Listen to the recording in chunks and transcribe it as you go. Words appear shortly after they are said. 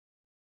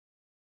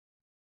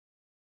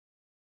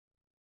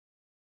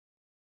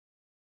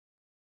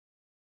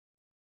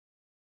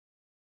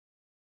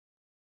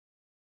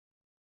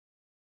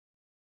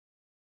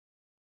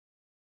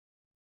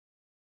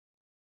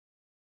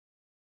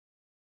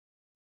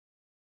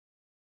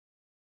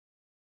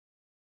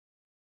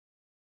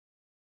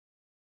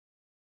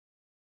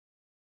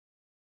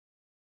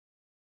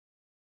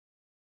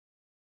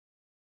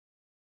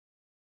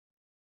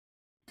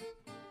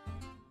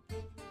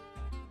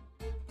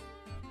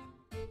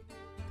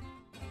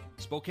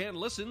Spokane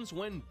listens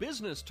when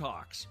business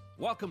talks.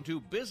 Welcome to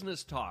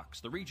Business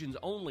Talks, the region's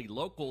only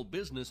local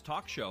business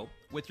talk show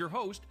with your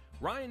host,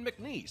 Ryan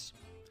McNeice.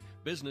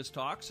 Business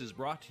Talks is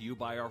brought to you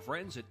by our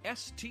friends at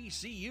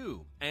STCU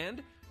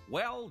and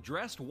Well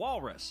Dressed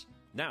Walrus.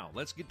 Now,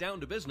 let's get down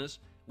to business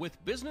with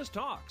Business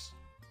Talks.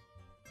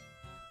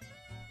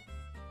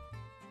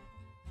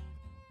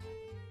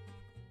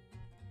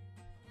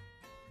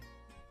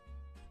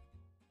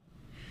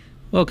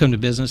 Welcome to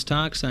Business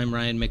Talks. I'm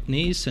Ryan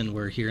McNeice, and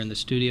we're here in the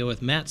studio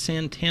with Matt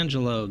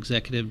Santangelo,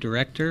 Executive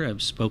Director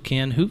of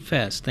Spokane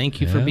Hoopfest. Thank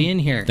you for being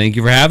here. Thank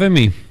you for having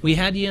me. We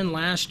had you in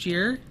last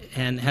year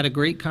and had a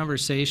great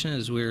conversation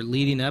as we were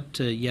leading up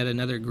to yet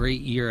another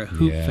great year of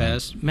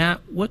Hoopfest. Yeah.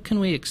 Matt, what can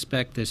we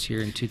expect this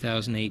year in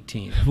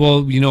 2018?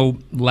 Well, you know,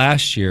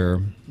 last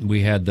year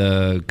we had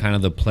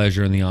the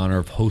pleasure and the honor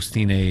of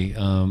hosting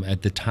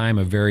at the time,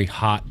 a very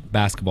hot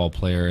basketball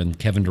player, and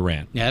Kevin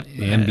Durant, the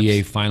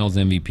NBA Finals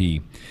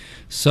MVP.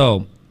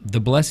 So the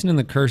blessing and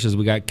the curse is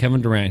we got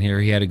Kevin Durant here.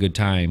 He had a good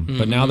time.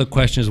 But now the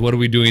question is, what are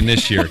we doing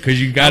this year?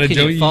 Because you got to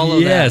do follow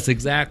Yes, that.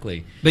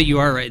 Exactly. But you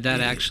are right. That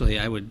actually,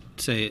 I would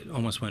say, it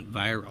almost went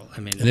viral.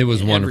 I mean, it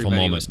was a wonderful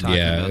moment.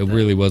 Yeah, it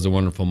really was a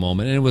wonderful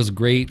moment, and it was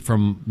great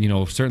from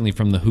certainly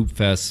from the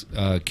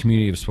Hoopfest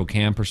community of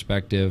Spokane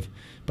perspective.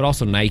 But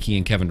also Nike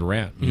and Kevin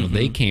Durant,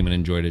 they came and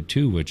enjoyed it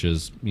too, which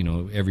is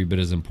every bit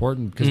as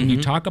important. Because when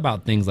you talk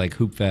about things like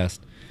Hoopfest,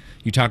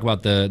 you talk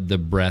about the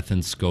breadth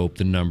and scope,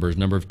 the numbers,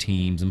 number of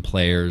teams and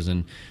players,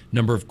 and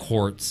number of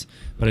courts.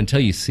 But until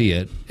you see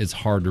it, it's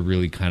hard to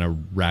really kind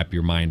of wrap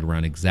your mind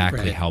around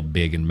exactly how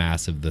big and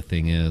massive the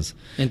thing is.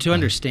 And to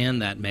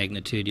understand that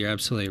magnitude, you're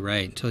absolutely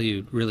right. Until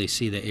you really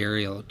see the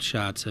aerial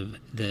shots of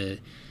the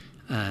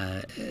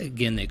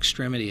again, the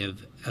extremity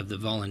of the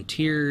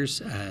volunteers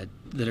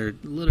that are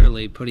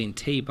literally putting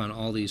tape on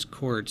all these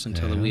courts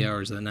until the wee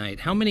hours of the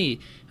night. How many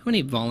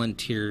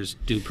volunteers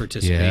do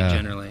participate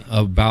generally?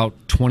 About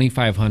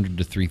 2,500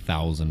 to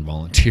 3,000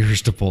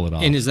 volunteers to pull it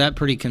off. And is that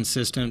pretty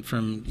consistent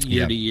from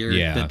year to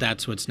year,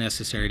 that's what's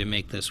necessary to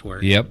make this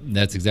work? Yep,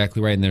 that's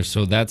exactly right. And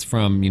so that's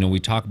from, we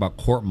talk about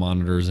court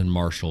monitors and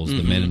marshals,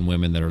 the men and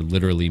women that are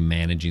literally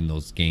managing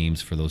those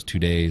games for those 2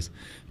 days.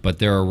 But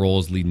there are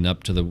roles leading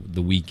up to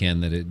the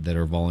weekend that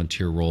are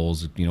volunteer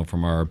roles,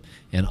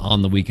 and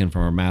on the weekend,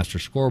 from our master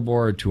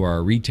scoreboard to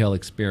our retail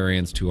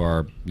experience to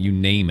our, you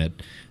name it.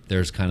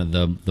 There's kind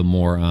of the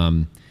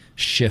more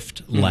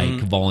shift-like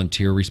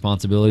volunteer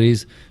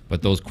responsibilities.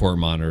 But those court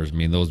monitors,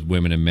 those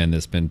women and men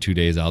that spend 2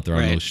 days out there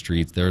on those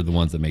streets, they're the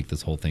ones that make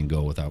this whole thing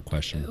go without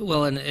question.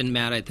 Well, and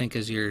Matt, I think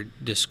as you're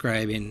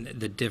describing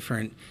the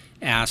different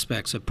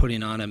aspects of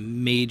putting on a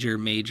major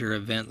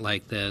event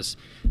like this,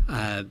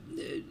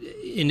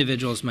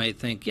 individuals might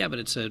think, but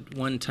it's a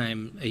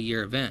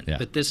one-time-a-year event. Yeah.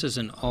 But this is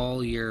an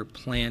all-year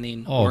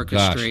planning,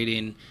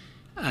 orchestrating.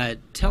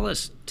 Tell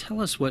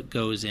us what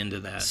goes into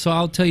that. So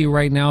I'll tell you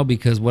right now,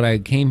 because what I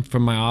came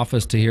from my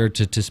office to here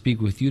to speak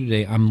with you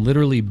today, I'm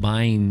literally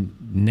buying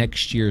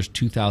next year's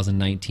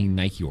 2019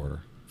 Nike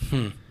order.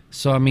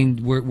 So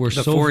we're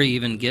before you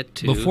even get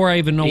to before I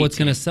even know 18. What's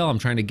going to sell, I'm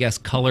trying to guess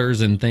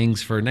colors and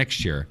things for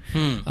next year,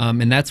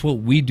 and that's what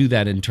we do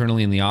that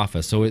internally in the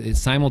office. So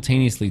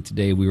simultaneously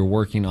today we were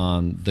working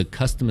on the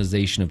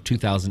customization of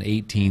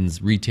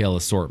 2018's retail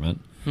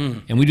assortment,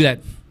 and we do that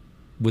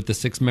with the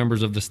 6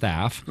 members of the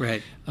staff,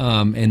 right?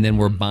 And then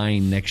we're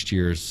buying next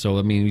year's. So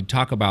we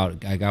talk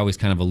about. I always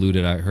kind of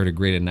alluded. I heard a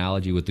great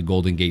analogy with the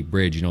Golden Gate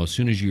Bridge. As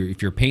soon as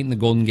if you're painting the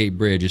Golden Gate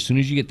Bridge, as soon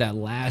as you get that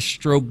last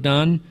stroke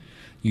done,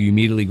 you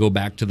immediately go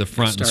back to the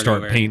front and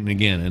start painting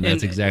again, and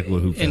that's exactly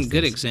what Hoopfest is. And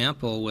good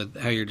example with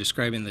how you're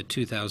describing the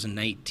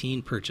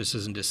 2019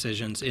 purchases and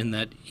decisions, in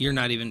that you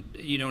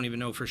don't even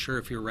know for sure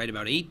if you're right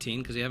about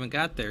 18 because you haven't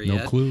got there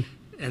yet. No clue.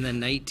 And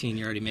then 19,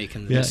 you're already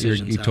making the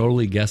decisions. You're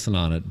totally guessing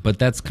on it. But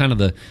that's kind of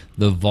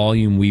the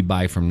volume we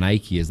buy from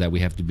Nike, is that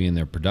we have to be in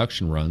their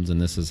production runs, and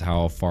this is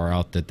how far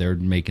out that they're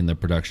making the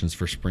productions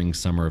for spring,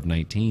 summer of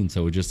 19.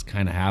 So it just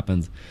kind of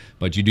happens.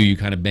 But you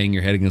kind of bang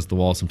your head against the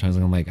wall sometimes,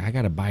 and I'm like, I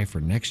got to buy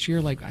for next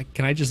year?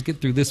 Can I just get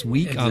through this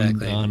week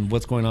on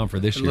what's going on for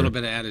this year? A little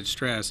bit of added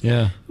stress.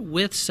 Yeah.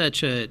 With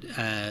such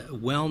a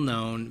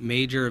well-known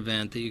major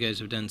event that you guys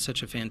have done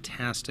such a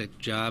fantastic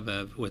job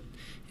of, with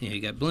you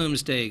got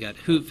Bloomsday, you got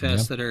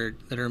Hoopfest,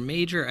 that are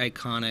major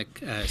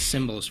iconic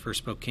symbols for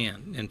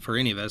Spokane, and for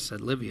any of us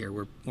that live here,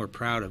 we're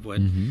proud of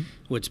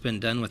what's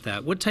been done with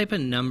that. What type of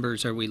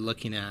numbers are we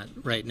looking at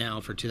right now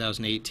for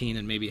 2018,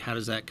 and maybe how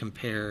does that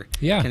compare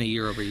kind of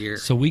year over year?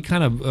 So we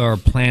kind of are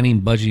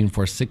budgeting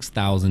for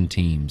 6,000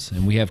 teams,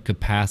 and we have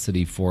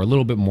capacity for a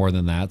little bit more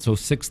than that. So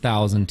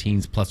 6,000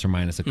 teams plus or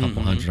minus a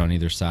couple hundred on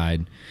either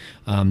side.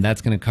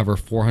 That's going to cover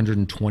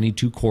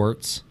 422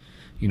 courts.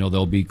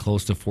 There'll be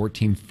close to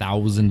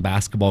 14,000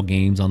 basketball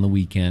games on the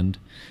weekend.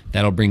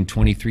 That'll bring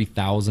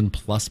 23,000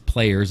 plus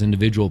players,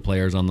 individual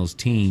players on those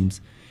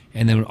teams.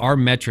 And then our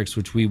metrics,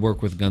 which we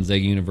work with Gonzaga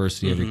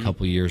University every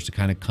couple of years to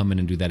kind of come in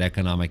and do that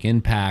economic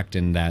impact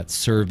and that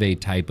survey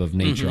type of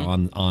nature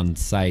on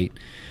site.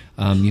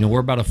 We're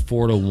about a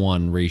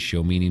 4-to-1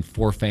 ratio, meaning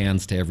 4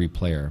 fans to every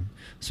player.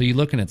 So you're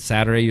looking at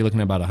Saturday, you're looking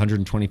at about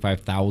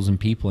 125,000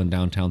 people in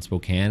downtown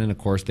Spokane, and of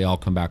course they all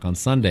come back on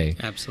Sunday.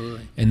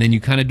 Absolutely. And then you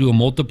kind of do a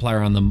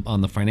multiplier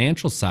on the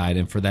financial side,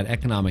 and for that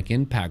economic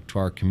impact to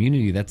our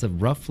community, that's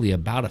roughly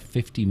about a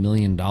 $50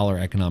 million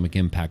economic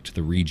impact to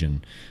the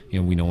region.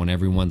 We know when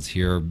everyone's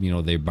here,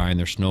 they're buying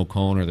their snow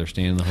cone, or they're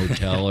staying in the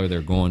hotel, or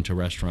they're going to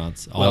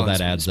restaurants. All that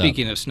adds up.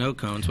 Speaking of snow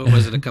cones, what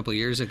was it a couple of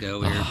years ago?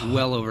 We were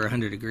well over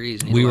 100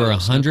 degrees. We were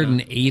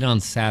 108 on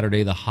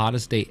Saturday, the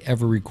hottest day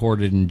ever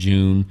recorded in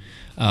June.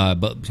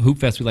 But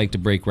Hoopfest, we like to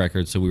break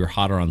records, so we were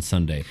hotter on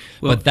Sunday.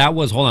 Well, but that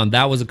was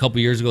a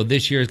couple years ago.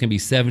 This year is going to be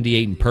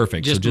 78 and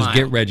perfect, so just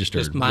get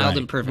registered. Just mild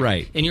and perfect.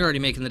 Right. And you're already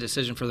making the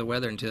decision for the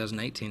weather in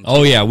 2018.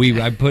 Oh, yeah.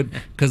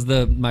 Because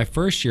my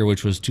first year,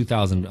 which was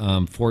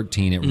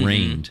 2014, it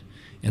rained.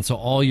 And so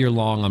all year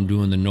long, I'm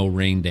doing the no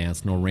rain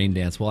dance.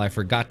 Well, I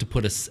forgot to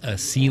put a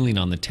ceiling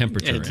on the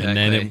temperature, exactly.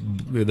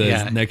 And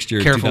then next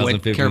year, careful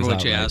 2015, careful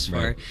what you ask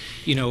right.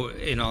 for.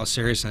 In all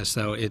seriousness,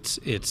 though,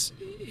 it's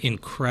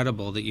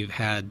incredible that you've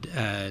had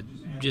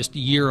just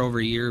year over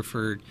year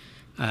for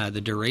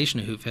the duration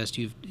of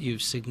Hoopfest.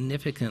 You've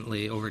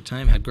significantly over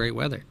time had great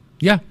weather.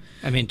 Yeah.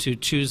 I mean, to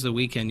choose the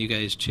weekend you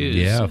guys choose.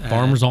 Yeah,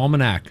 Farmer's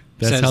Almanac.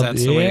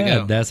 That's the way to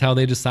go. That's how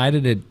they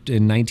decided it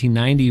in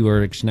 1990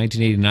 or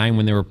 1989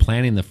 when they were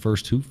planning the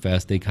first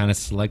Hoopfest. They kind of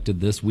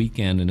selected this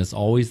weekend, and it's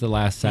always the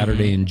last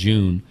Saturday in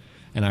June.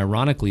 And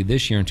ironically,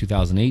 this year in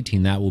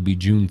 2018, that will be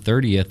June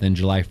 30th and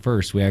July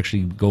 1st. We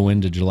actually go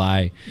into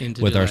July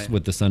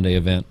with the Sunday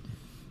event.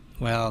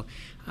 Well,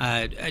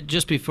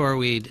 just before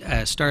we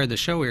started the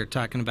show, we were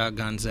talking about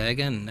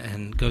Gonzaga,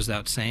 and goes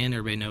without saying,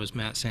 everybody knows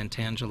Matt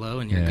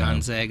Santangelo and your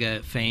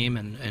Gonzaga fame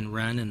and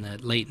run in the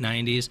late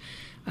 90s.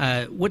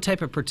 What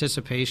type of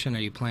participation are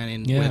you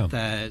planning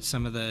with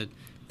some of the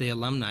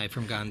alumni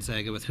from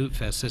Gonzaga with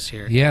Hoopfest this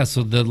year? Yeah,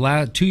 so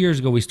 2 years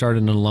ago we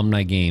started an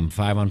alumni game,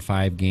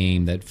 5-on-5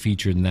 game that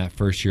featured in that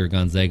first year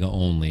Gonzaga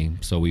only.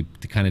 So we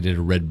kind of did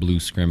a red-blue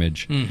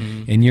scrimmage.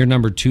 In year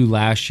number 2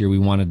 last year, we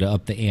wanted to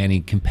up the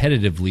ante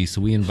competitively,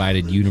 so we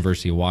invited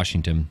University of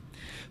Washington.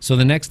 So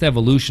the next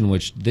evolution,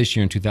 which this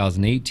year in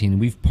 2018,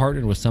 we've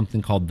partnered with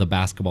something called the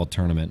Basketball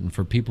Tournament. And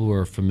for people who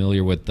are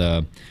familiar with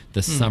the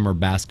summer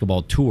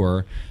basketball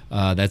tour,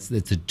 it's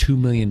a $2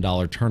 million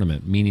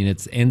tournament, meaning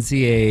it's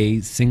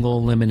NCAA single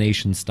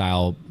elimination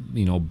style,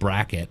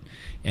 bracket,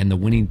 and the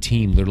winning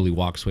team literally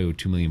walks away with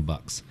 $2 million.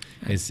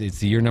 It's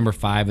the year number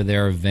 5 of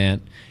their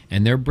event,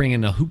 and they're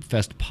bringing a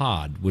Hoopfest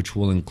pod, which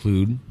will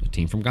include a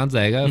team from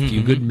Gonzaga, a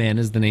few good men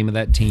is the name of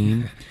that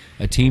team,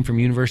 a team from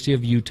University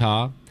of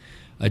Utah,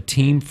 a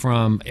team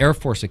from Air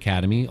Force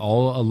Academy,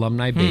 all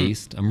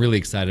alumni-based. I'm really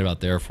excited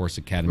about the Air Force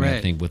Academy, I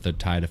think, with the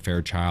tie to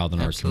Fairchild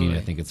in our community.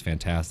 I think it's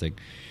fantastic.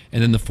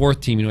 And then the 4th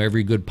team,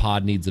 every good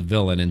pod needs a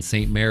villain, and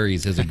St.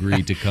 Mary's has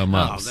agreed to come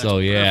up.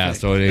 So,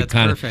 that's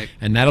perfect.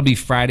 And that'll be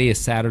Friday and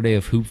Saturday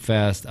of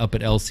Hoopfest up at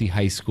LC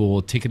High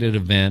School, ticketed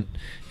event,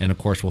 and, of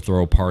course, we'll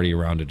throw a party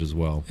around it as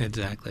well.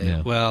 Exactly.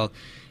 Yeah. Well,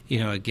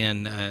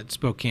 again,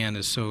 Spokane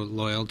is so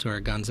loyal to our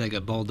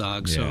Gonzaga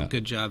Bulldogs, so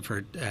good job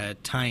for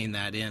tying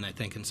that in, I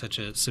think, in such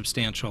a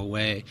substantial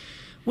way.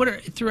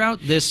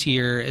 Throughout this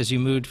year, as you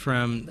moved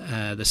from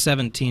the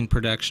 17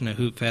 production of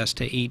Hoopfest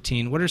to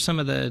 18, what are some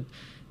of the,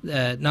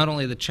 not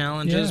only the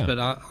challenges, but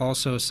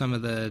also some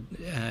of the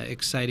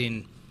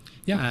exciting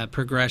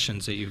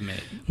progressions that you've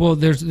made? Well,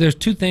 there's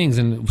two things,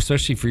 and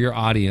especially for your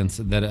audience,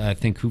 that I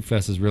think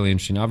Hoopfest is really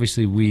interesting.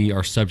 Obviously, we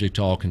are subject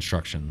to all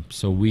construction.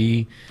 So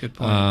we,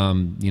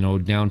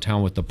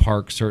 downtown with the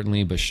park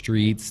certainly, but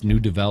streets, new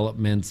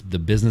developments, the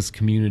business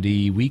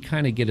community, we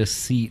kind of get a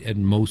seat at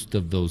most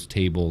of those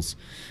tables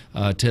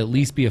to at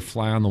least be a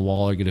fly on the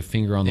wall or get a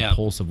finger on the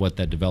pulse of what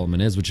that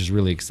development is, which is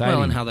really exciting.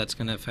 Well, and how that's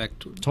going to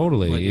affect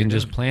totally, and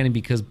just planning,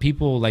 because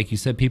people, like you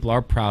said, people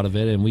are proud of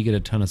it, and we get a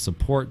ton of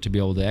support to be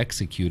able to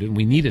execute it, and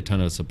we need a ton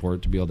of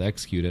support to be able to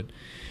execute it.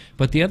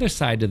 But the other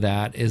side to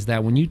that is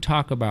that when you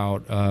talk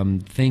about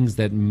things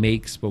that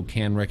make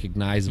Spokane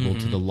recognizable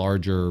to the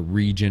larger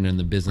region and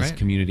the business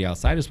community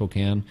outside of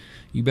Spokane,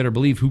 you better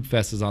believe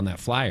Hoopfest is on that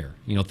flyer.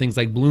 Things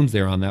like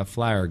Bloomsday are on that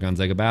flyer.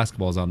 Gonzaga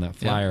basketball is on that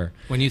flyer.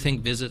 When you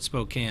think Visit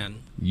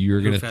Spokane, you're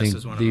going to think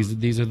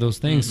these are those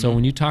things. So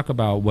when you talk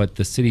about what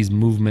the city's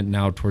movement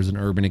now towards an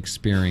urban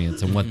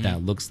experience and what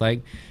that looks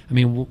like, I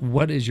mean,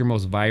 what is your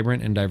most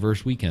vibrant and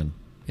diverse weekend?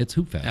 It's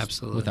Hoopfest,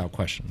 absolutely, without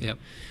question. Yep.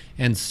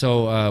 And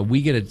so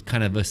we get a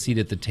kind of a seat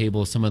at the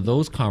table of some of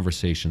those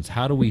conversations.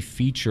 How do we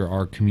feature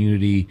our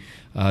community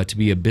to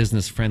be a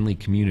business-friendly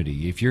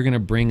community? If you're going to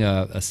bring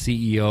a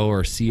CEO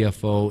or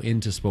CFO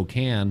into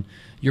Spokane,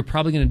 you're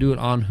probably going to do it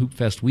on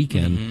Hoopfest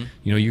weekend.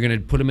 You're going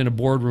to put them in a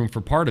boardroom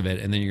for part of it,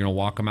 and then you're going to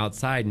walk them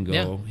outside and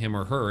go, him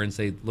or her, and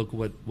say, look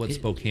what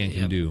Spokane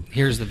can do.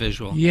 Here's the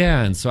visual.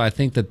 Yeah, and so I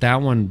think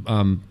that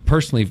one,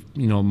 personally,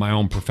 my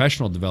own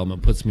professional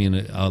development puts me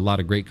in a lot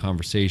of great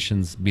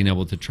conversations, being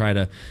able to try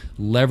to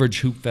leverage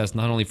Hoopfest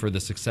not only for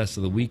the success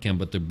of the weekend,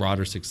 but the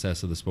broader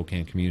success of the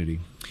Spokane community.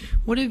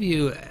 What have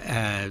you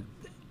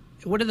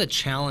what are the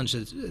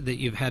challenges that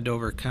you've had to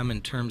overcome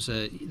in terms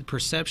of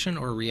perception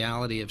or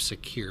reality of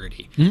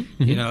security?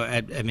 Mm-hmm. You know,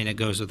 I mean, it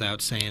goes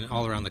without saying,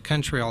 all around the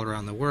country, all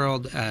around the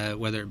world,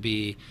 whether it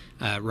be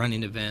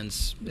running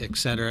events, et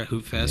cetera,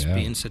 Hoopfest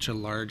being such a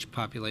large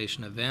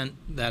population event,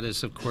 that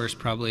is, of course,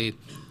 probably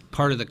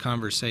part of the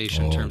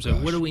conversation in terms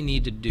of what do we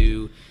need to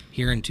do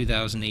here in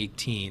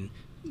 2018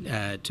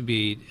 to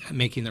be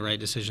making the right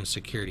decisions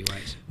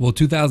security-wise? Well,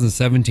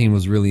 2017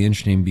 was really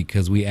interesting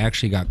because we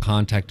actually got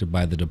contacted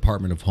by the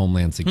Department of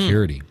Homeland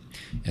Security.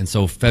 And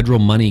so federal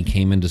money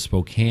came into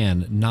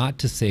Spokane, not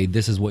to say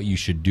this is what you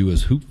should do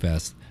as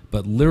Hoopfest,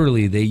 but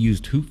literally they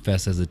used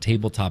Hoopfest as a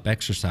tabletop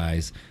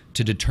exercise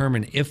to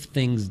determine if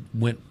things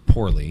went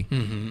poorly,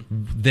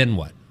 then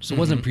what? So it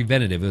wasn't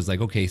preventative. It was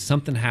like, okay,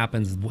 something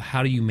happens,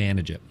 how do you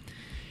manage it?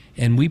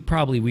 And we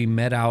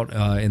met out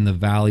in the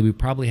valley, we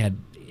probably had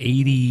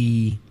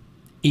 80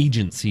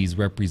 agencies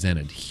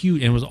represented,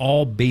 huge, and it was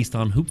all based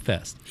on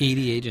Hoopfest.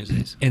 80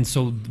 agencies. And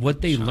so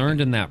what they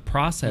learned in that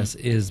process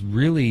is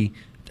really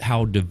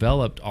how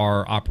developed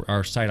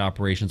our site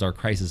operations, our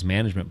crisis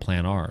management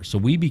plan are. So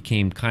we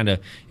became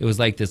it was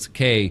like this,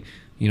 okay,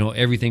 you know,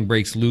 everything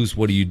breaks loose,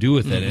 what do you do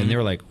with it? And they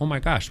were like, oh my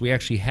gosh, we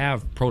actually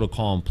have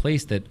protocol in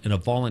place that a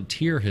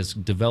volunteer has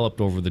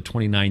developed over the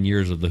 29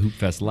 years of the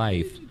Hoopfest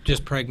life.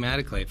 Just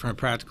pragmatically, from a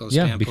practical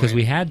standpoint. Yeah, because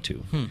we had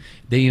to.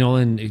 They, you know,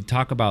 and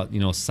talk about,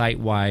 you know,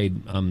 site-wide,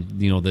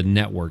 you know, the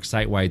network,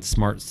 site-wide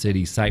smart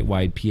city,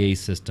 site-wide PA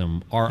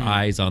system, our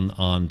eyes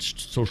on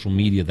social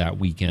media that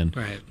weekend.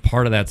 Right.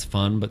 Part of that's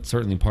fun, but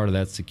certainly part of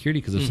that's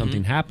security, because if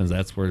something happens,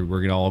 that's where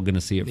we're all going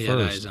to see it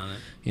first. Eyes on it.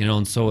 You know,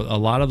 and so a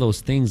lot of those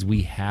things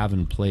we have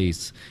in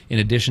place, in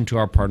addition to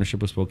our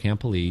partnership with Spokane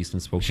Police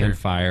and Spokane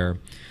Fire.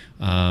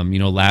 You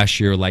know, last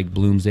year, like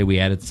Bloomsday, we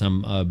added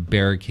some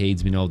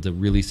barricades, you know, to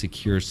really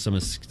secure some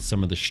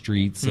of the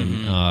streets,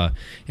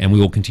 and we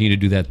will continue to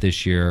do that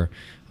this year.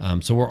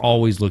 So we're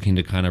always looking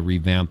to kind of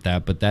revamp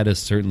that, but that is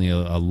certainly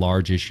a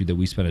large issue that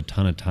we spend a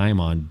ton of time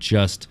on,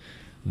 just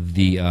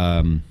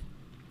the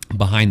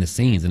behind the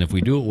scenes. And if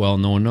we do it well,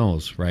 no one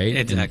knows, right?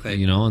 Exactly.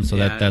 And, you know, and so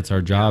that's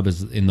our job,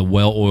 is in the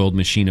well-oiled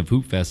machine of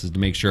Hoopfest, is to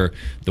make sure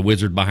the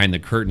wizard behind the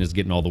curtain is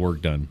getting all the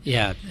work done.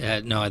 Yeah,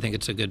 no, I think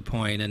it's a good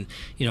point, and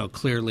you know,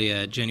 clearly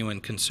a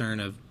genuine concern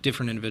of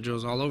different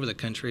individuals all over the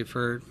country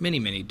for many,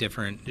 many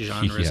different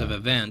genres of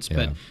events.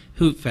 But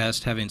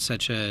Hoopfest, having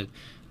such a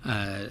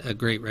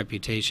great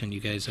reputation, you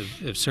guys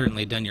have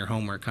certainly done your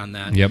homework on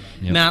that. Yep.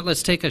 Matt,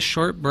 let's take a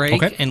short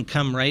break and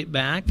come right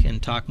back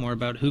and talk more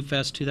about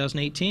Hoopfest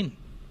 2018.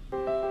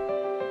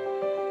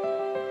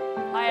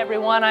 Hi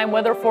everyone, I'm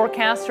weather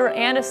forecaster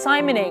and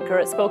assignment anchor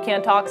at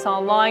Spokane Talks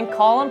Online,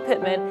 Colin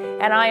Pittman,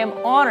 and I am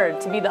honored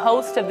to be the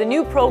host of the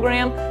new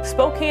program,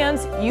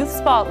 Spokane's Youth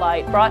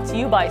Spotlight, brought to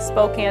you by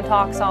Spokane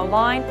Talks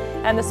Online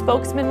and the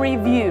Spokesman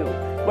Review,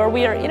 where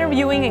we are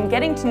interviewing and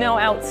getting to know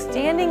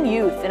outstanding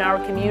youth in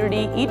our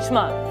community each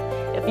month.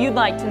 If you'd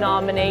like to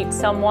nominate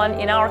someone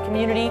in our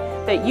community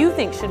that you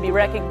think should be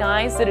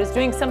recognized, that is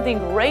doing something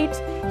great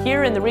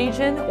here in the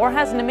region or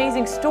has an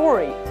amazing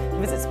story,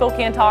 visit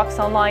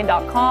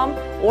SpokaneTalksOnline.com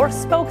or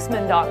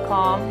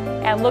Spokesman.com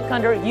and look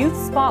under Youth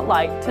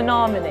Spotlight to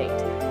nominate.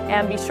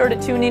 And be sure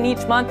to tune in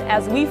each month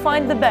as we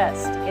find the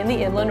best in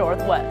the Inland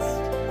Northwest.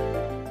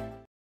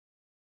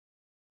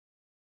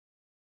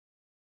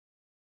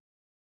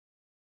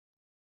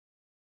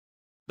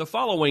 The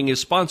following is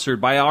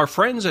sponsored by our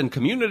friends and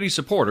community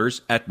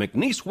supporters at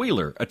McNeice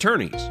Wheeler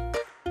Attorneys.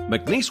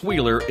 McNeice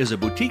Wheeler is a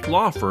boutique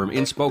law firm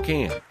in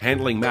Spokane,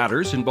 handling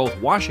matters in both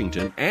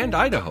Washington and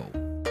Idaho.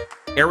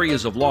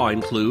 Areas of law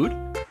include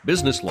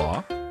business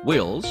law,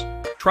 wills,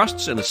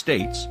 trusts and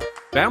estates,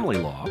 family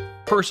law,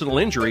 personal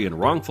injury and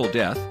wrongful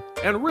death,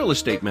 and real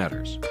estate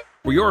matters.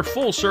 For your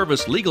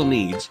full-service legal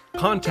needs,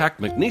 contact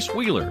McNeice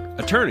Wheeler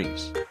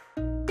Attorneys.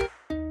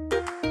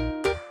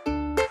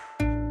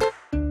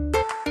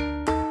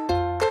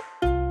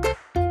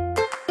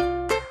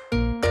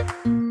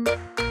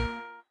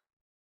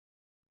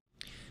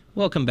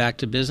 Welcome back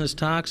to Business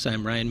Talks.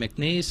 I'm Ryan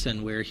McNeice,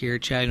 and we're here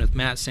chatting with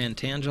Matt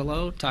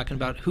Santangelo, talking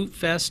about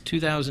Hoopfest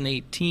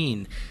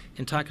 2018,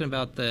 and talking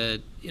about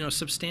the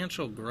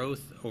substantial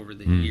growth over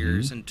the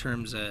years in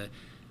terms of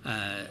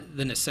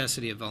the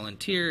necessity of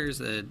volunteers,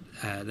 the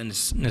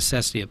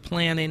necessity of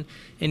planning.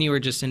 And you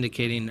were just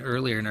indicating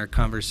earlier in our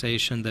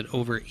conversation that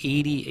over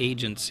 80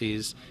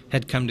 agencies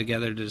had come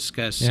together to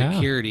discuss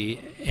security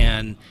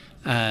and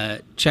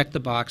check the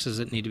boxes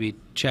that need to be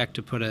checked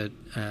to put an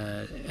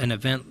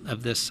event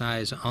of this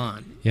size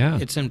on. Yeah,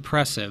 it's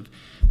impressive.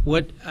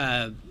 What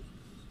are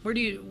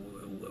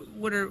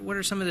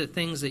some of the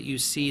things that you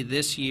see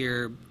this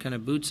year, kind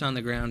of boots on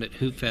the ground at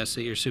Hoopfest,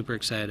 that you're super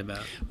excited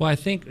about? Well, I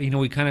think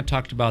we kind of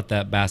talked about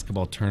that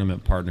basketball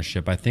tournament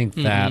partnership. I think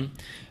that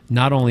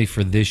not only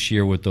for this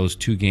year with those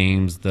three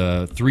games,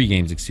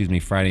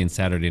 Friday and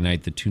Saturday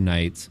night, the 2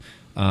 nights,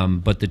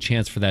 but the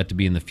chance for that to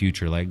be in the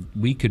future. Like,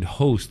 we could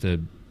host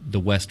the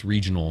West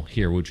Regional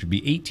here, which would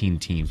be 18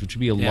 teams, which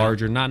would be a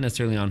larger, not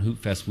necessarily on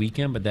Hoopfest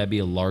weekend, but that'd be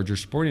a larger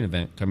sporting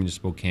event coming to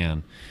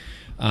Spokane.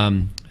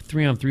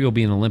 3-on-3 will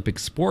be an Olympic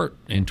sport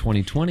in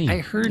 2020. I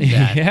heard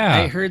that. Yeah.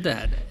 I heard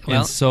that. Well,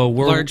 and so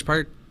we're large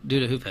part due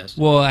to Hoopfest.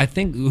 Well, I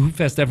think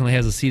Hoopfest definitely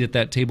has a seat at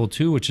that table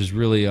too, which is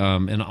really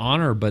an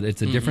honor, but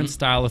it's a different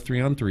style of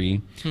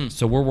 3-on-3.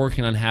 So we're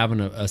working on having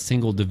a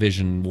single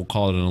division. We'll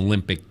call it an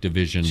Olympic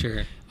division.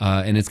 Sure.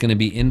 And it's going to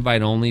be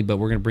invite only, but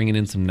we're going to bring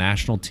in some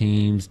national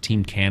teams,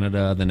 Team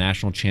Canada, the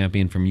national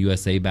champion from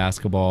USA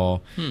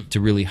basketball,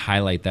 to really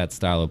highlight that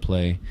style of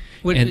play.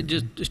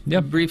 Just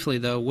briefly,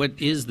 though, what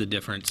is the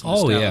difference in the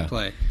style of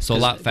play? So a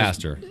lot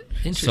faster.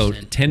 Interesting. So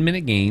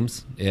 10-minute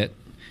games,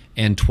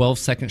 and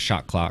 12-second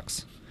shot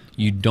clocks.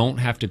 You don't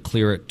have to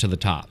clear it to the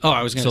top. Oh,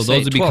 I was going to say, so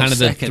those would be kind of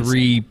the seconds.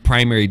 3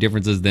 primary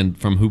differences then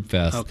from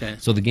Hoopfest. Okay.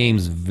 So the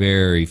game's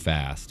very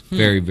fast,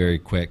 very, very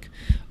quick.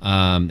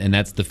 And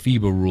that's the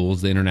FIBA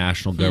rules, the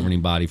international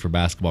governing body for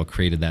basketball,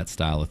 created that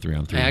style of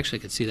 3-on-3. I actually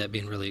could see that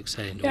being really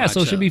exciting to watch. Yeah, so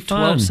it should be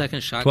fun.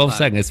 12-second shot 12 clock.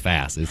 seconds. It's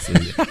fast.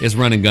 It's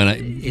run and gun.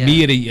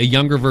 Me, a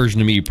younger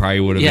version of me,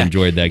 probably would have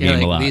enjoyed that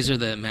game a lot. These are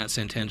the Matt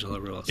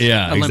Santangelo rules.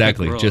 Yeah, Olympic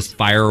exactly. rules. Just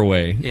fire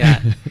away.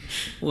 Yeah.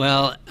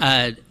 Well,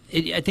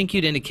 I think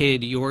you'd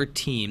indicated your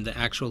team, the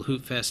actual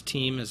Hoopfest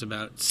team, is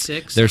about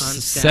 6 There's on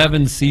staff.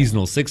 7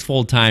 seasonal, 6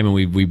 full-time, and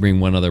we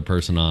bring one other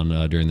person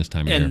on during this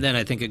time of year. And then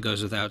I think it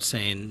goes without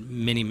saying,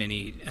 many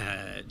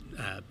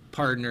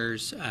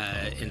partners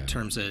in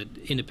terms of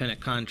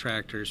independent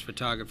contractors,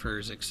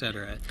 photographers,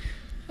 etc.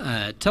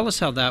 Tell us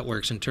how that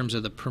works in terms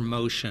of the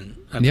promotion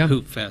of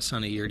Hoopfest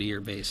on a year-to-year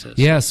basis.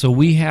 Yeah, so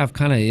we have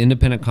kind of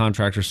independent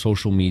contractor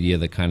social media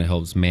that kind of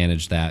helps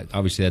manage that.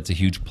 Obviously, that's a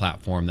huge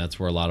platform. That's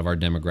where a lot of our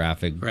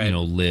demographic,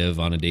 live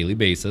on a daily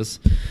basis.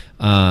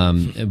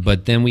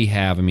 But then we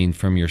have,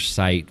 from your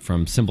site,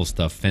 from simple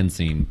stuff,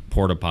 fencing,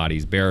 porta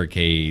potties,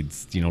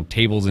 barricades,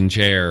 tables and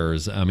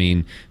chairs,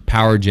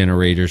 power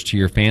generators, to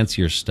your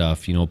fancier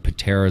stuff.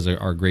 Patera is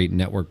our great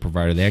network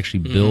provider. They actually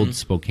build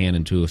Spokane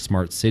into a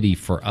smart city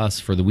for us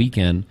for the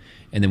weekend,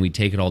 and then we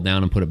take it all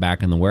down and put it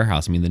back in the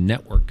warehouse. The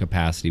network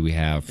capacity we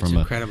have from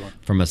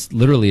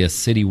literally a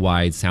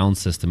citywide sound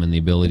system, and the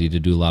ability to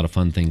do a lot of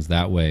fun things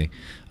that way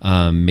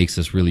makes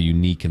us really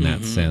unique in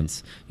that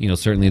sense.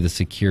 Certainly the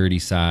security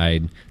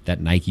side,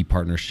 that Nike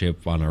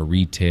partnership on our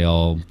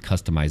retail,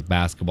 customized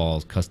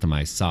basketballs,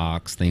 customized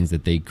socks, things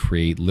that they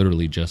create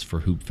literally just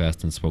for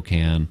Hoopfest in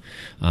Spokane.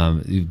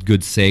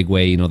 Good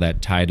segue,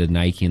 that tie to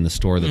Nike in the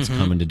store that's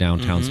coming to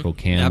downtown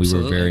Spokane.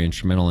 Absolutely. We were very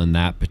instrumental in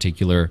that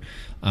particular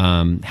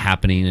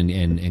happening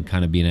and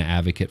kind of being an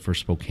advocate for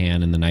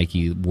Spokane and the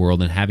Nike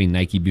world, and having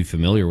Nike be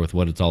familiar with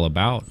what it's all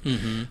about.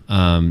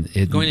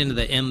 Going into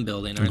the M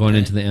building,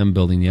 into the M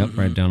building,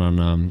 right down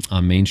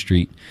on Main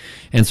Street.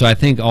 And so I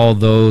think all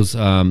those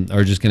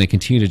are just going to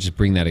continue to just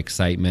bring that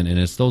excitement, and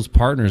it's those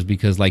partners,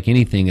 because like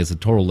anything, is a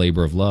total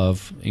labor of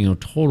love,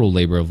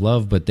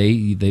 but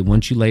they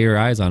once you lay your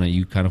eyes on it,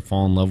 you kind of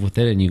fall in love with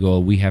it, and you go,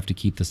 we have to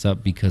keep this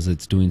up because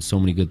it's doing so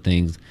many good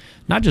things,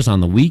 not just on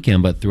the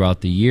weekend, but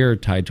throughout the year,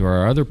 tied to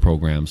our other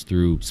programs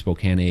through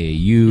Spokane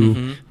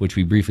AAU, which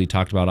we briefly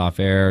talked about off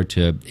air,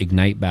 to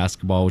Ignite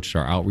Basketball, which is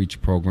our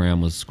outreach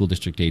program, was School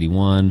District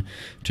 81,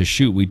 to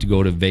shoot, we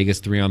go to Vegas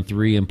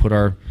 3-on-3 and put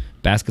our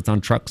baskets on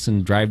trucks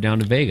and drive down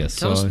to Vegas.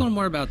 Tell us a little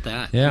more about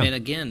that. Yeah.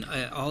 Again,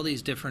 all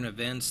these different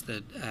events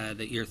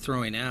that you're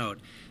throwing out,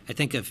 I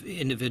think if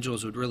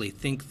individuals would really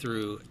think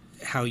through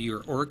how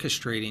you're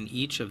orchestrating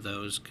each of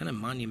those kind of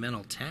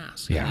monumental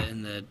tasks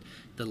and the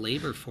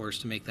labor force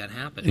to make that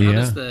happen. How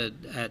does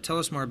tell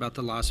us more about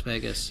the Las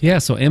Vegas. Yeah,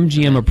 so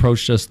MGM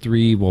approached us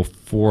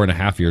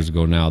 4.5 years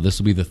ago now. This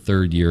will be the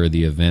 3rd year of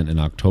the event in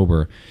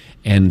October.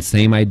 And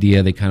same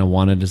idea, they kind of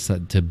wanted us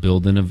to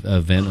build an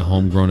event, a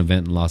homegrown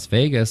event in Las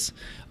Vegas,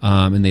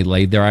 and they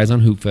laid their eyes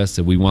on Hoopfest,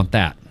 said, we want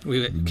that.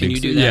 Can you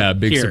do that? Yeah,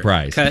 big Here,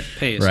 surprise. Cut,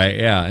 paste. Right,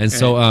 yeah. And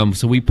so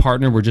we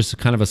partner, we're just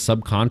kind of a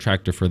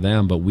subcontractor for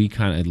them, but we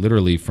kind of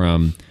literally,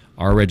 from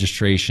our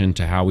registration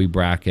to how we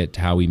bracket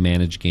to how we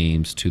manage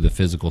games to the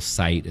physical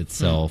site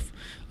itself,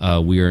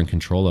 we are in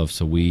control of.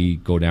 So we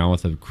go down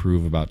with a crew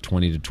of about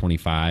 20 to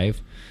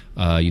 25.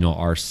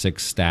 Our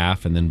 6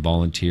 staff, and then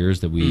volunteers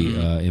that we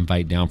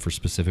invite down for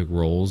specific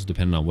roles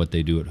depending on what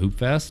they do at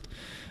Hoopfest.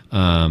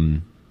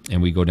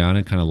 And we go down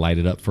and kind of light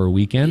it up for a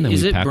weekend.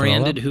 Is we it pack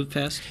branded it all up.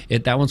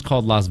 Hoopfest? That one's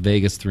called Las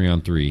Vegas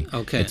 3-on-3.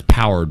 Okay. It's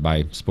powered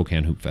by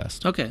Spokane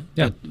Hoopfest. Okay.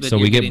 Yeah. But So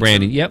we get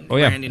branding. Yep. Oh,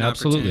 yeah. branding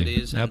Absolutely.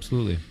 opportunities and-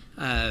 Absolutely.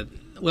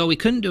 Well, we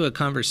couldn't do a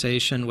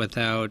conversation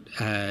without,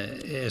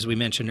 as we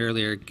mentioned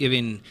earlier,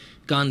 giving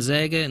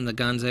Gonzaga and the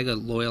Gonzaga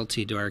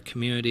loyalty to our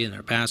community and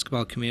our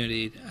basketball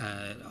community,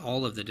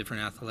 all of the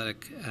different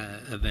athletic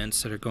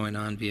events that are going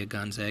on via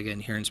Gonzaga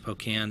and here in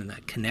Spokane, and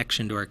that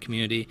connection to our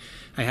community.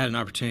 I had an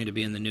opportunity to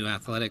be in the new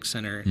athletic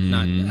center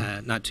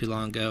not too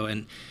long ago,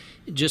 and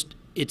just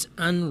it's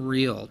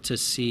unreal to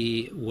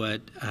see what,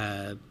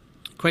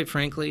 quite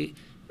frankly,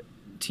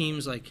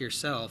 teams like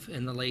yourself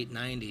in the late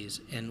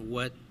 90s and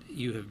what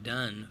you have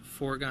done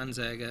for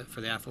Gonzaga, for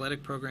the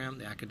athletic program,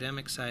 the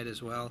academic side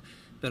as well,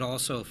 but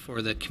also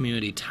for the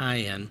community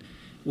tie-in,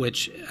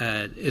 which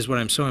is what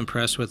I'm so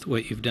impressed with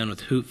what you've done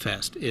with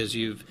Hoopfest, is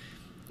you've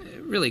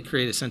really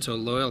created a sense of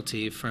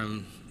loyalty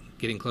from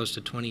getting close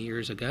to 20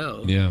 years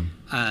ago. Yeah.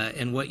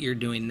 And what you're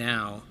doing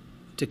now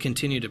to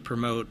continue to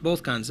promote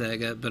both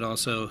Gonzaga, but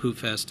also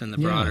Hoopfest and the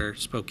broader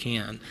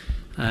Spokane.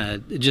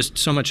 Just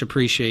so much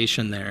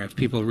appreciation there if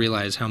people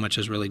realize how much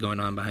is really going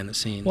on behind the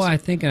scenes. Well, I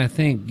think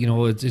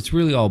it's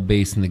really all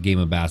based in the game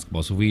of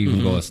basketball. So if we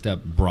even go a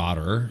step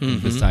broader,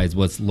 besides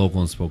what's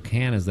local in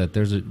Spokane, is that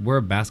we're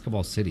a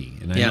basketball city,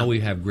 and I know we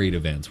have great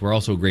events. We're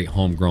also a great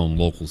homegrown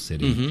local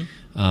city.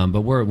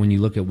 But when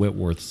you look at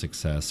Whitworth's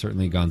success,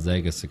 certainly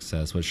Gonzaga's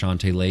success, what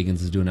Shantae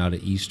Lagans is doing out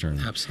at Eastern,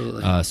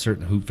 absolutely,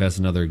 certain Hoopfest,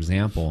 another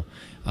example,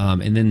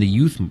 and then the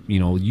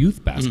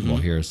youth basketball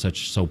here is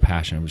so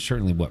passionate. I mean,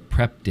 certainly what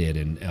Prep did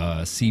and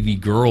CV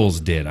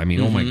Girls did. I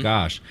mean, oh my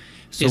gosh,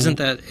 so, isn't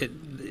that?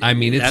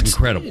 It's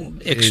incredible.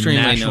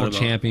 Extremely national notable.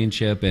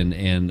 Championship and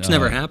it's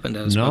never happened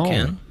at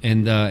Spokane.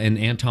 And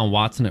Anton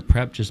Watson at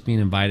Prep just being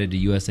invited to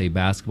USA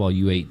Basketball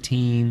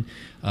U18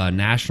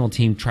 national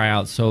team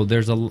tryouts. So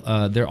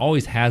there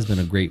always has been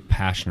a great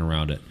passion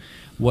around it.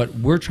 What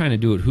we're trying to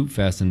do at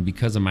Hoopfest, and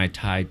because of my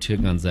tie to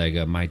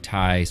Gonzaga, my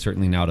tie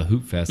certainly now to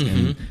Hoopfest,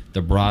 and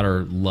the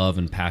broader love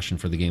and passion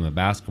for the game of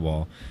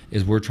basketball,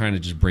 is we're trying to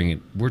just bring it.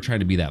 We're trying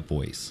to be that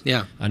voice.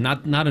 Yeah.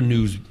 Not a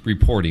news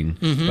reporting,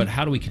 but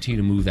how do we continue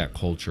to move that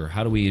culture?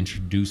 How do we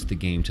introduce the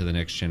game to the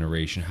next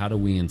generation? How do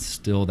we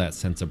instill that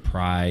sense of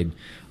pride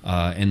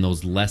and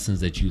those lessons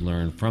that you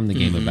learn from the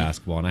game of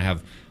basketball? And I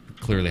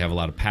clearly have a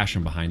lot of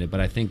passion behind it,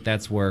 but I think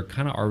that's where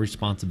kind of our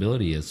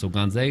responsibility is. So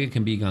Gonzaga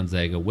can be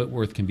Gonzaga,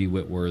 Whitworth can be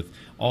Whitworth,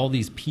 all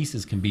these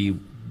pieces can be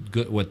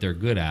good, what they're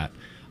good at.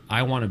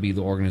 I want to be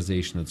the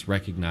organization that's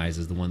recognized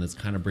as the one that's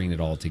kind of bringing it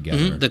all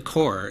together. The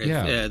core,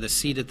 the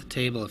seat at the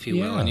table, if you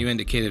will. And you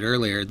indicated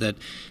earlier that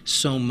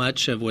so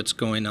much of what's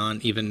going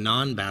on, even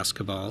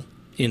non-basketball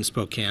in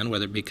Spokane,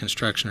 whether it be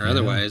construction or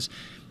otherwise,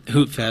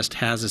 Hoopfest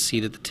has a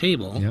seat at the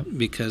table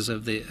because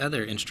of the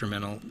other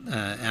instrumental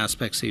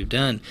aspects that you've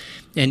done.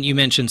 And you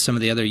mentioned some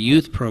of the other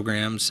youth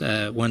programs,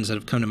 ones that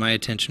have come to my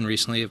attention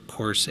recently. Of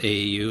course,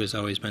 AAU has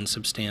always been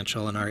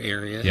substantial in our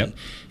area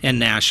and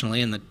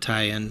nationally, and the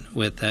tie-in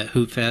with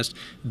Hoopfest.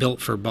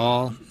 Built for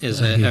Ball is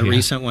a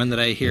recent one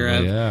that I hear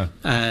of.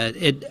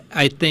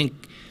 I think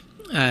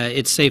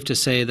it's safe to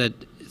say that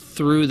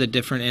through the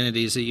different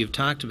entities that you've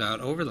talked about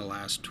over the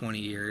last 20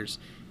 years,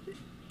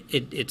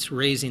 it's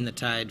raising the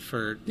tide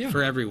for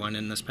everyone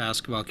in this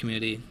basketball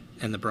community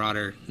and the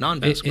broader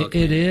non-basketball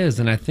community. It is,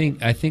 and I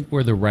think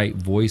we're the right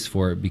voice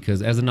for it,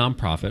 because as a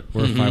nonprofit,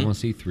 we're a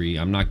 501c3.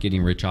 I'm not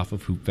getting rich off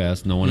of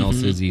Hoopfest. No one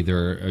else is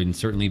either. And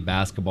certainly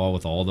basketball,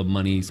 with all the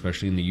money,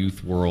 especially in the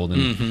youth world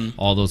and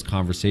all those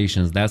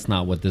conversations, that's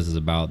not what this is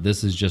about.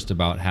 This is just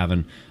about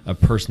having a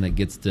person that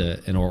gets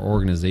to, an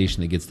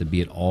organization that gets to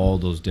be at all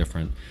those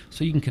different,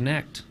 so you can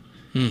connect.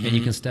 And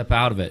you can step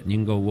out of it and you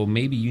can go, well,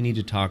 maybe you need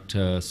to talk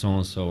to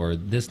so-and-so, or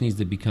this needs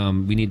to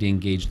we need to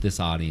engage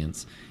this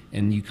audience.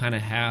 And you kind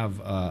of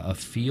have a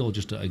feel,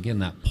 just again,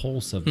 that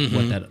pulse of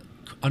what that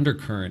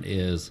undercurrent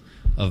is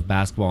of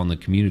basketball in the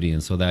community.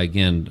 And so that,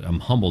 again, I'm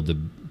humbled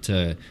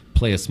to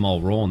play a small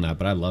role in that,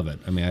 but I love it.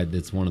 I mean,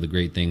 it's one of the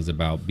great things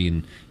about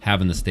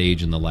having the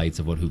stage and the lights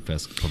of what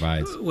Hoopfest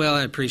provides. Well,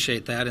 I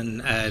appreciate that,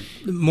 and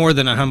more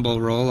than a humble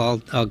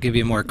role, I'll give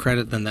you more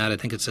credit than that. I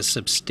think it's a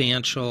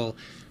substantial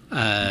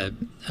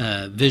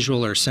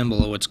visual or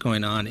symbol of what's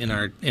going on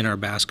in our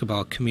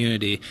basketball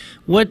community.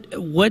 What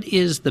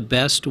is the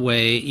best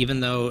way, even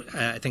though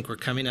I think we're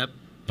coming up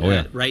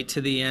right to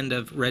the end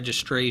of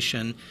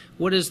registration,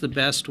 what is the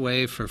best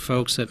way for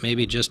folks that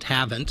maybe just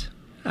haven't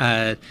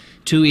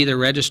to either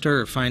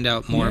register or find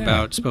out more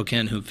about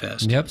Spokane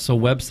Hoopfest? Yep, so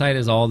website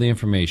is all the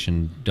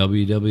information,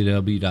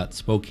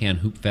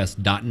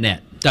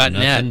 www.spokanehoopfest.net.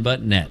 Nothing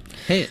but net.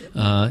 Hey, it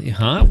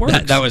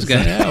works. That was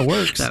good. Yeah, it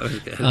works. That was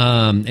good.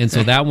 And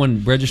so that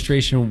one,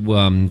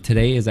 registration,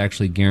 today is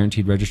actually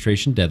guaranteed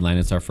registration deadline.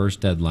 It's our first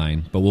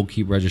deadline, but we'll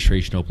keep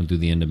registration open through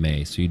the end of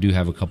May. So you do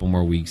have a couple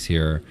more weeks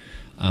here.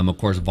 Of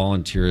course,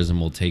 volunteerism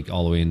will take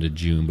all the way into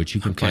June, but you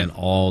can find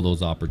all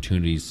those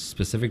opportunities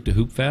specific to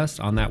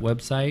Hoopfest on that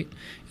website.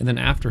 And then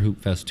after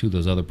Hoopfest, too,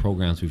 those other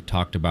programs we've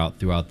talked about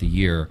throughout the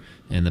year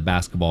and the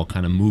basketball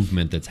kind of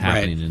movement that's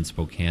happening in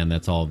Spokane,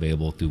 that's all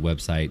available through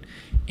website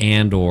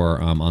and or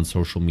on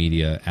social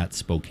media at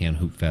Spokane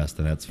Hoopfest,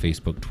 and that's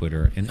Facebook,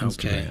 Twitter, and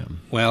Instagram. Okay.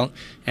 Well,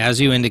 as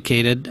you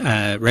indicated,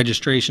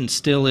 registration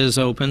still is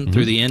open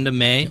through the end of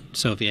May,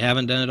 so if you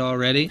haven't done it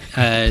already,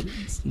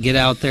 get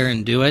out there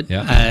and do it.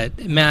 Yeah.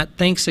 Matt,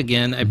 thanks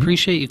again. I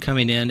appreciate you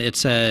coming in.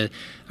 It's a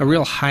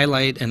real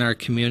highlight in our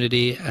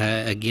community.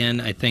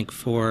 Again, I think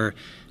for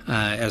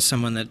as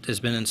someone that has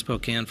been in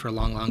Spokane for a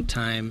long, long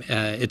time,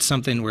 it's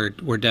something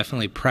we're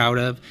definitely proud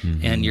of,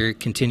 and you're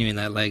continuing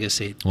that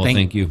legacy. Well,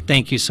 thank you.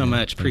 Thank you so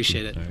much.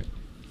 Appreciate it. All right.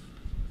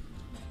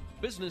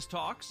 Business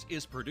Talks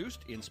is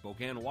produced in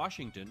Spokane,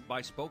 Washington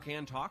by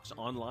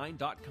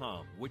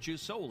SpokaneTalksOnline.com, which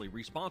is solely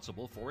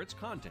responsible for its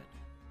content.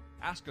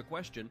 Ask a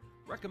question,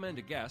 recommend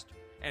a guest,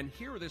 and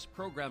hear this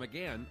program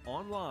again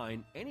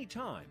online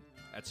anytime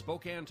at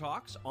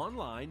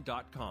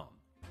SpokaneTalksOnline.com.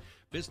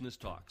 Business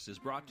Talks is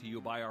brought to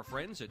you by our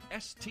friends at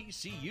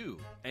STCU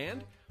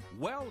and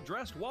Well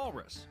Dressed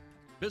Walrus.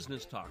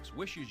 Business Talks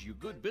wishes you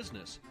good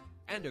business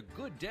and a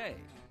good day.